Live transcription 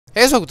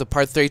Hey guys, welcome to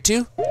part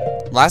 32.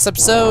 Last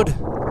episode,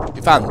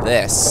 we found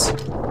this.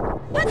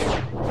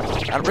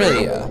 Not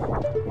really a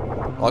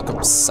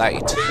welcome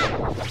sight.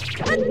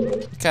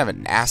 Kind of a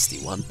nasty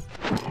one.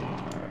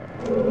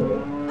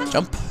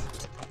 Jump.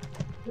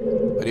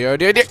 Okay,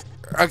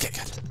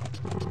 good.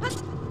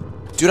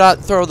 Do not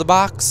throw the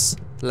box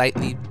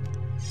lightly.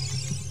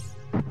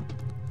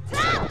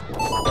 Okay.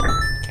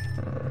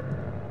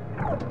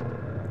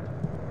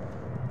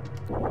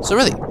 So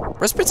really,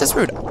 where's Princess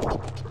Ruda?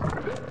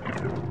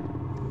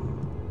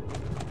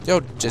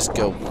 Don't just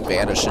go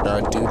vanishing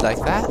on a dude like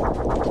that.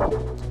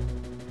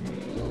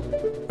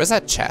 Where's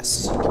that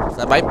chest?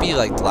 That might be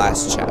like the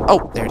last chest.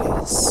 Oh, there it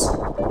is.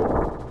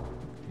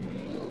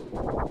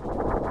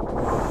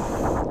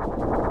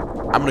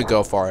 I'm gonna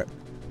go for it.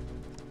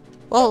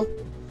 Well.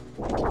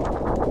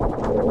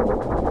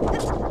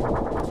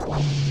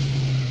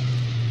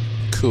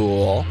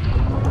 Cool.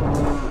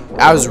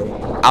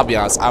 I'll be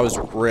honest, I was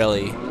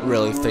really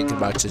thinking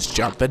about just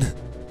jumping.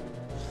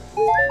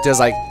 Just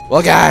like,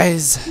 well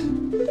guys,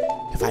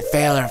 if I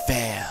fail or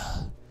fail.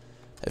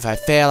 If I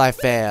fail, I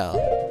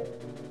fail.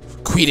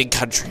 Queen and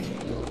country.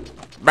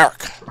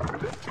 America.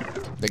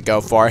 Then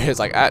go for it. It's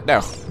like,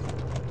 no.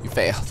 You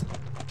failed.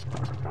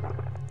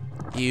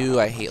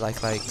 I hate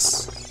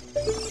likes.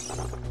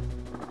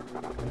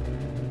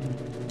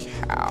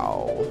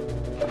 Cow.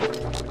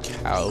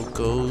 Cow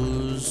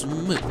goes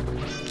moo.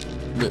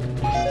 Moo.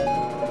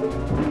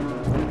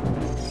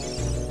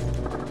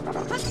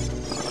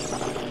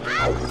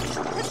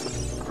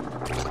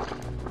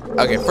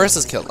 Okay, first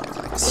let's kill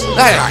likes.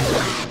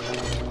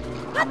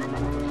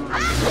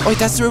 Oh wait,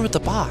 that's the room with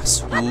the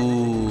boss.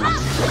 Ooh.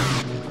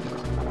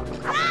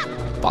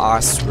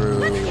 Boss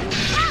room.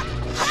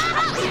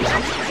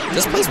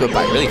 This place went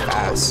by really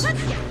fast.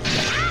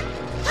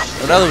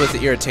 Another with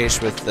the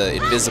irritation with the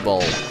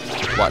invisible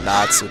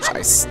whatnots, which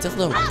I still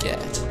don't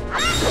get.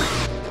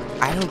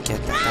 I don't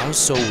get that. That was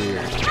so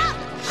weird.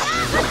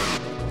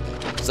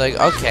 It's like,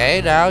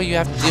 okay, now you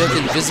have to deal with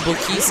invisible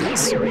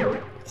Keeses.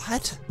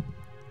 What?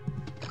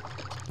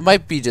 It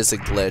might be just a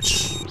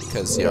glitch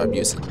because, you know, I'm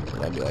using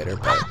an emulator,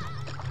 but.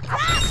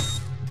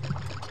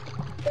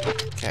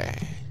 Okay.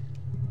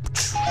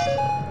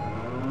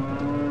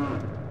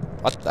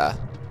 What the?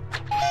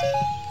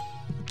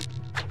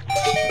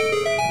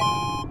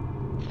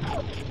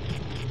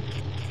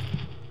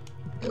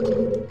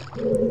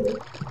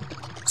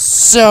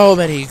 So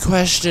many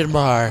question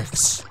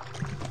marks.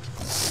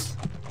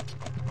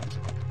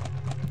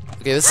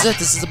 Okay, this is it.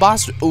 This is the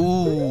boss.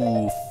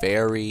 Ooh,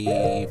 fairy.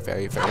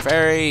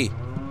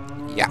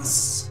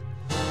 Yes.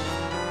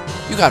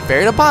 You got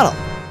fairy in a bottle.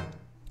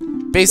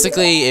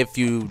 Basically, if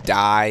you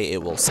die,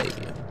 it will save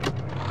you.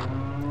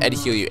 And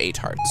heal you 8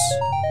 hearts.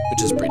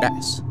 Which is pretty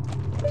nice.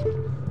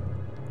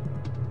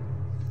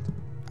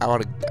 I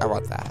want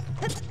that.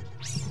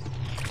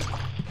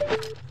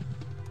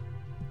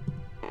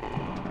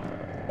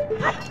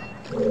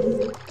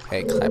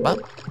 Hey, climb up.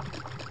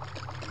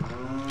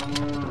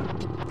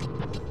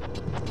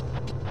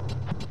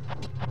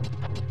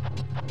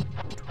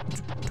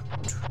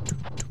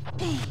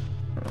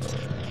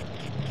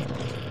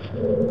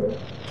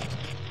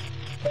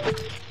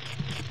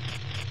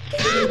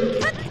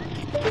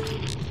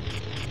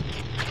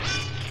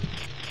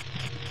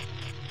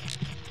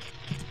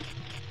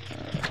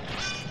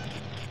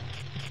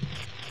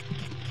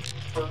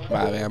 I'm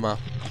out of ammo.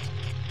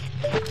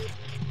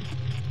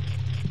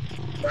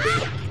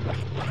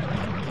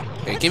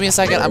 Okay, give me a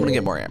second. I'm gonna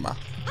get more ammo.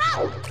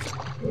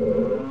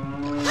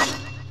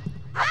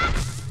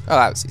 Oh,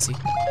 that was easy.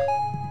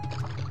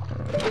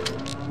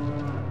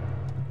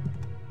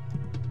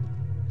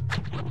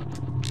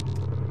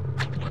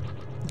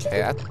 Okay,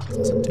 that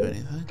doesn't do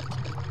anything.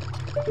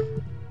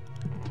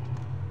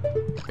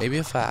 Maybe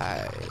if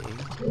I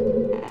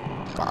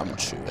bomb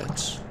shoot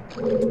it.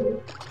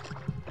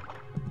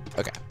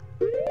 Okay.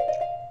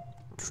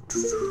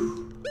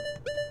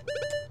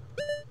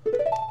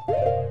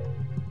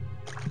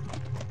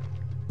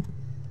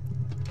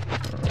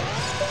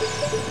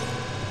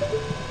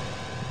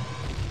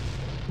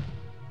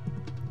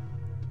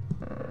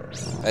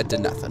 That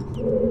did nothing.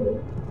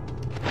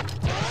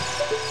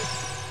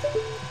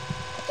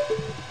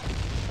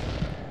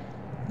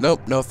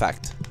 Nope, no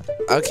effect.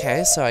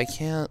 Okay, so I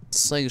can't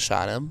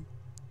slingshot him.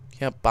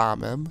 Can't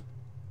bomb him.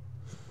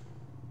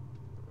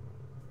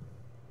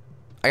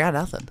 I got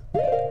nothing.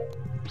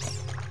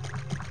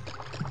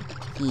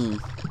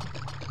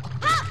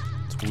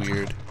 It's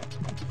weird.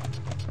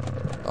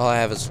 All I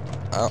have is...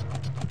 Oh.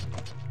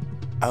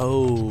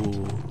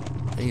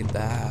 I need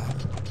that.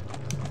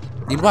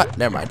 Need what?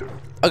 Never mind.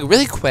 Okay,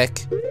 really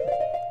quick.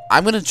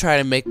 I'm gonna try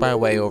to make my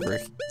way over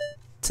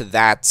to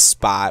that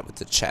spot with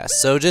the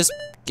chest. So just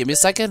give me a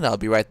second and I'll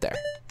be right there.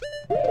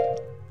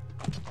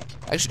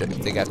 I actually don't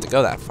even think I have to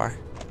go that far.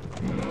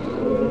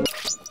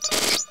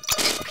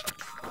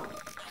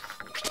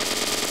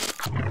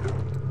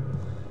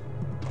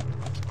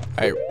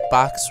 Alright,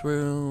 box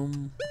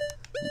room.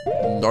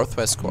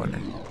 Northwest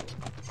corner.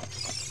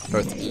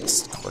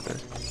 Northeast corner.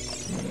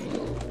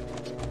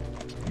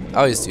 I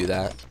always do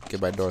that. Get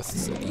my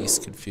north and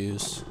east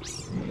confused.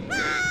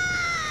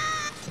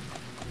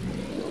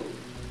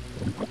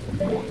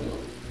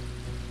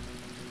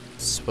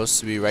 It's supposed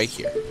to be right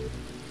here.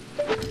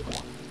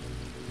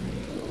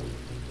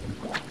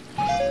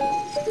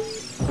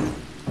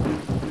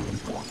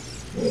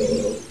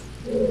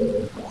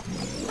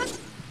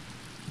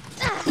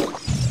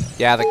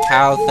 Yeah, the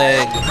cow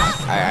thing.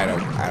 I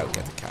don't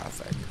get the cow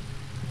thing.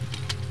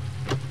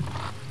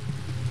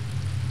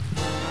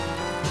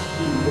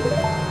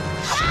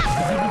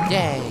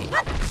 Yay!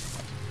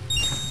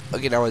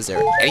 Okay, now is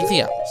there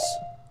anything else?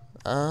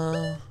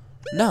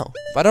 No.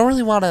 But I don't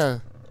really want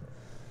to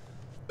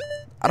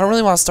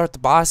start the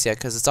boss yet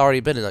because it's already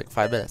been in like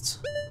 5 minutes.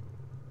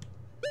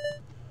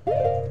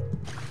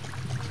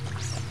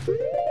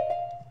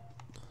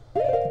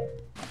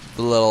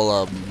 The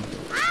little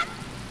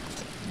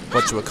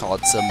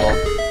whatchamacallit symbol.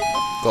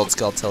 Gold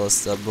Skulltula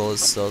symbol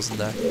is still in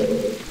there.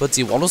 Let's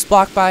see, one was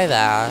blocked by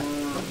that.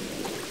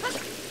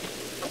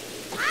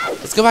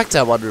 Let's go back to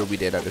that one room we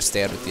didn't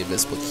understand with the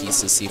invisible keys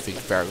to see if we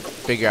can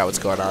figure out what's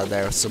going on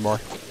there some more.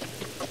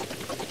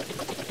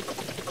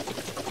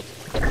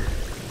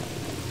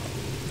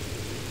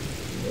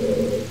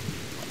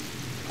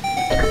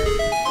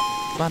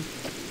 Come on. I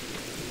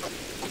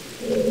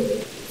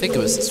think it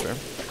was this room. I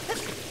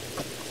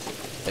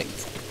think.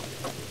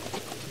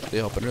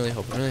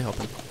 Really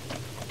hoping.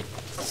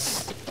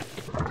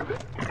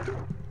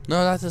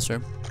 No, not this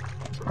room.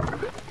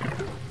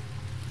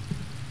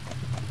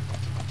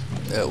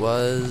 It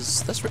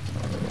was this room.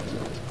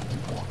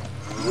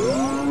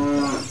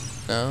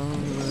 No,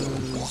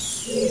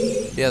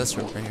 yeah, this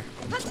room right here.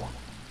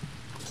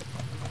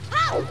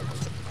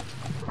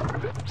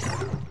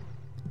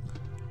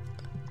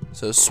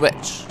 So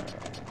switch.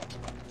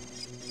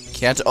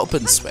 Can't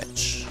open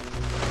switch.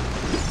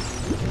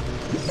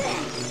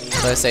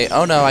 So I say,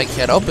 oh no, I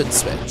can't open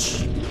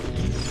switch.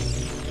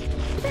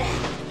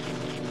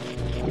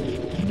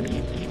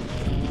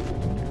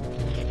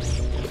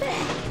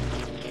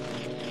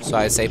 So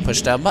I say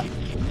push down button.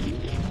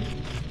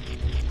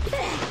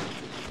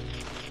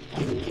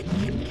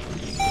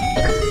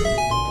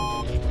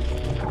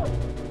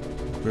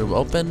 Room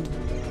opened.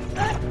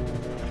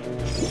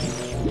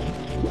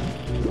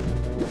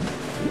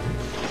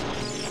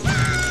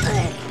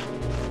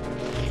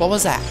 What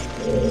was that?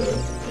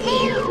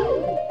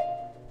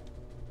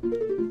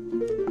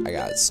 I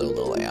got so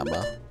little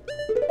ammo.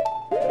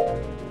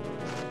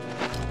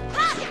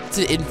 It's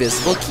an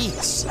invisible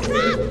Keese.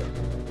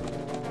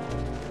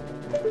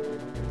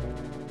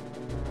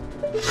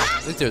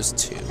 I think there's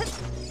 2.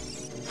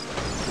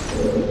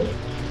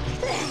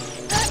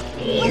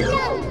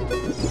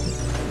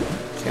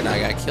 Okay, now I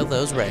gotta kill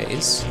those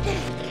rays.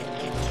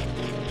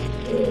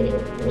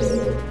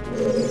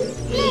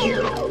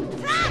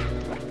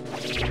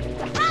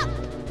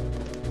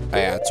 Oh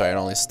yeah, that's right, I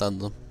only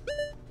stunned them.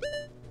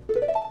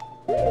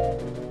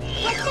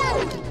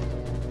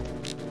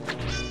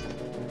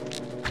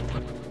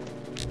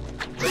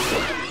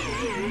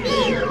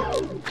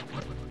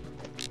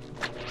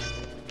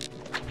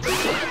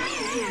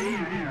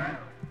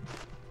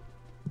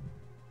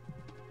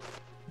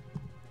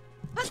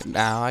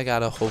 Now I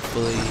gotta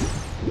hopefully.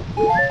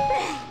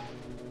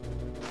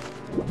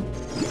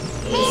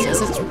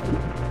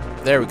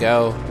 There we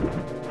go.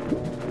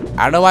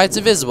 I don't know why it's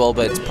invisible,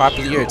 but it's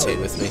properly irritated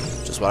with me.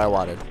 Just what I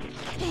wanted.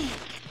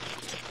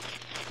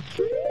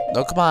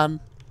 No, come on.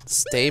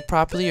 Stay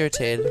properly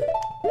irritated.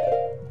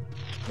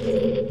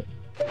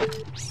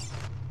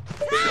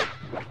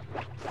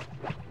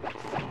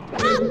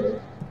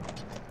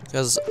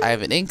 Because I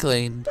have an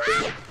inkling.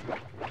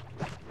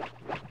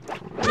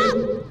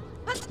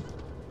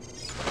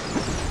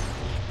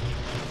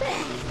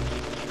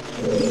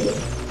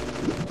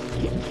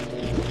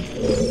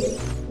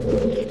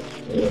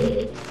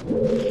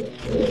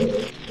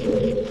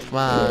 Come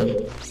on.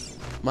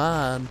 Come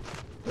on.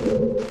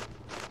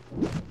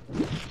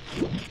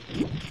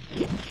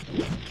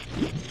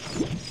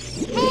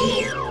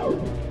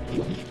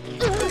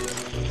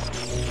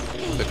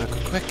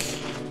 Quick.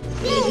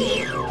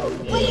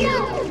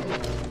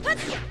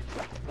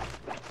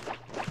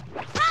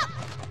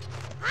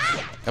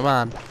 Come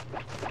on.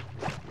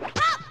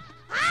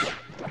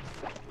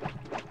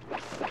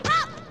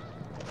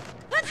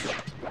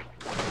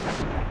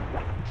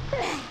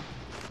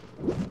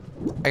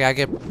 I gotta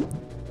get.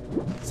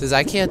 Since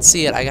I can't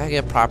see it, I gotta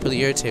get properly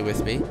irritated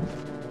with me.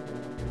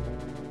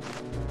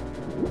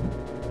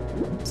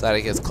 So that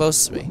it gets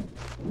close to me.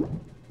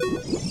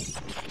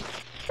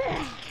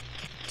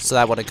 So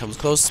that when it comes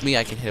close to me,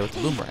 I can hit it with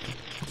the boomerang.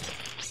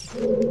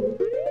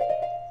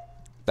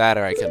 That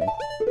or I can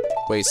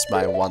waste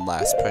my one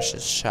last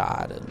precious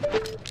shot and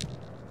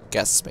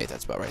guesstimate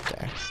that's about right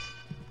there.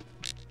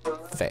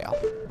 Fail.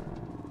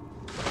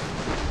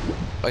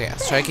 Okay,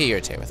 let's try to get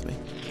irritated with me.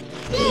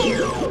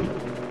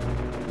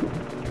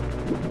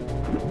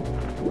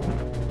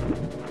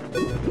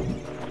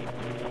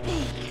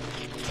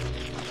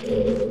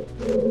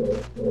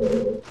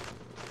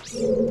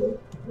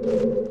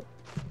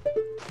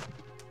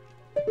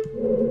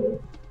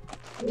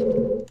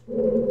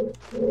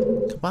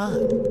 Come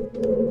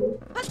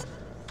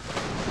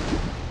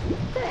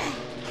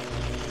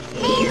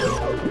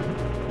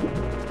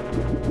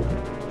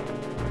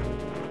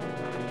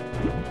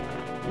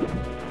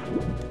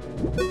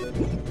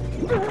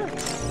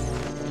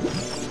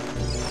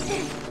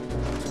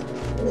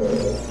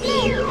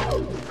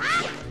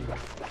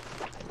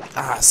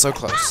Ah, so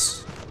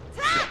close.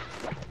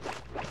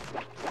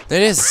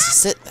 There it is.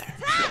 Sit there.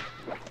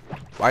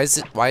 Why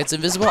it's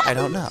invisible? I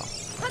don't know.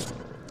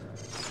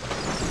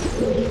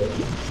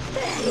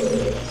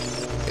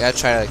 You gotta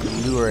try to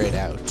like lure it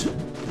out.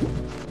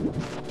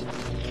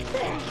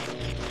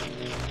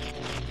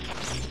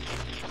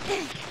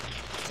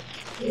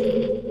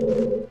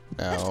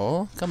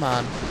 No, come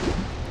on.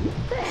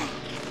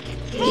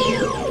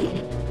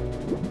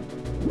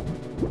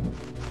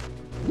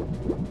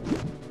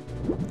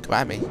 Come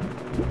at me.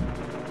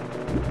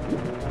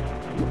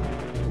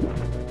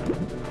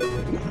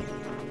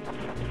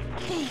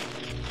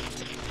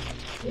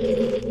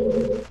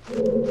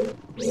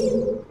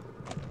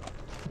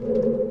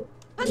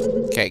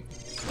 Okay,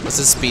 let's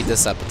just speed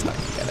this up until I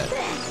can get it.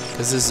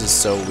 Because this is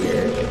so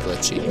weird and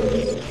glitchy.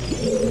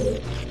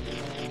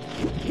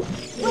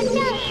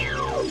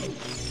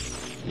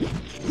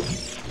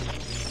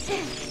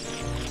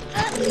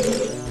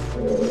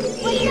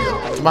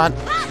 Come on.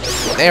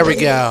 There we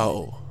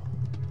go.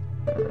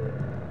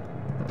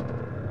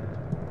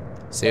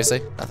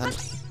 Seriously? Nothing?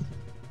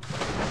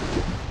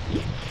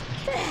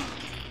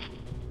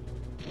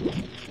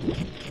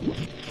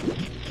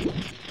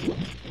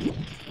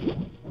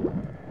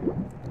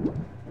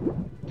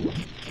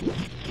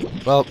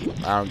 Well,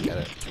 I don't get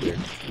it. It's weird.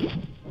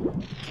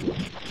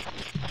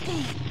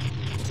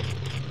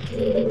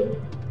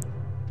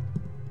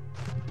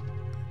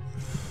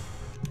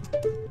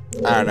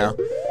 I don't know.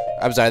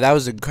 I'm sorry, that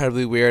was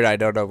incredibly weird. I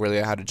don't know really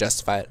how to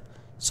justify it.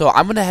 So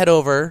I'm gonna head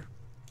over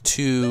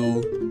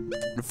to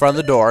in front of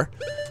the door.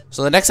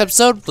 So the next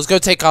episode, let's go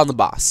take on the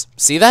boss.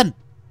 See you then.